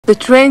The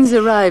trains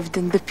arrived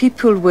and the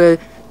people were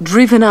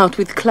driven out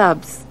with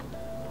clubs.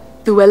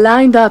 They were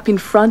lined up in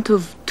front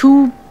of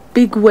two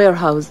big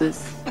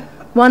warehouses.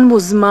 One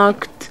was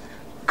marked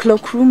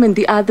cloakroom and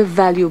the other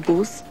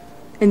valuables,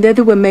 and there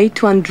they were made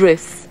to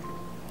undress.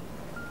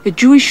 A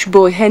Jewish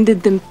boy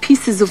handed them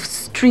pieces of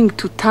string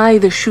to tie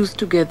their shoes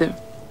together.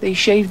 They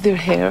shaved their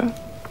hair.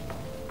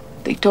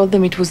 They told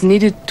them it was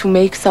needed to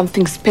make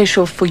something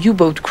special for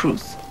U-boat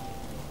crews.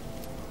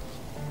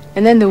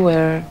 And then they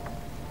were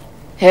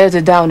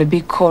herded down a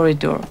big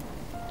corridor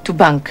to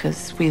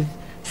bunkers with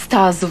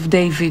Stars of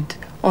David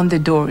on the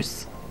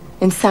doors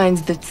and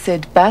signs that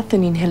said bath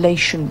and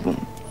inhalation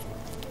room.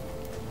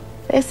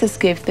 The SS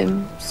gave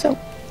them soap.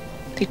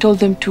 They told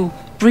them to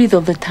breathe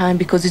all the time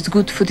because it's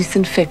good for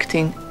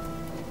disinfecting.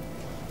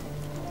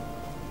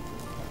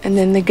 And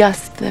then they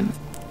gassed them.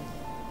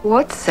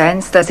 What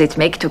sense does it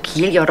make to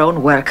kill your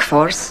own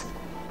workforce?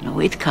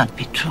 No, it can't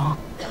be true.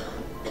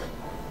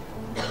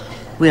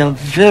 We are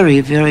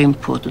very, very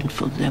important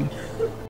for them.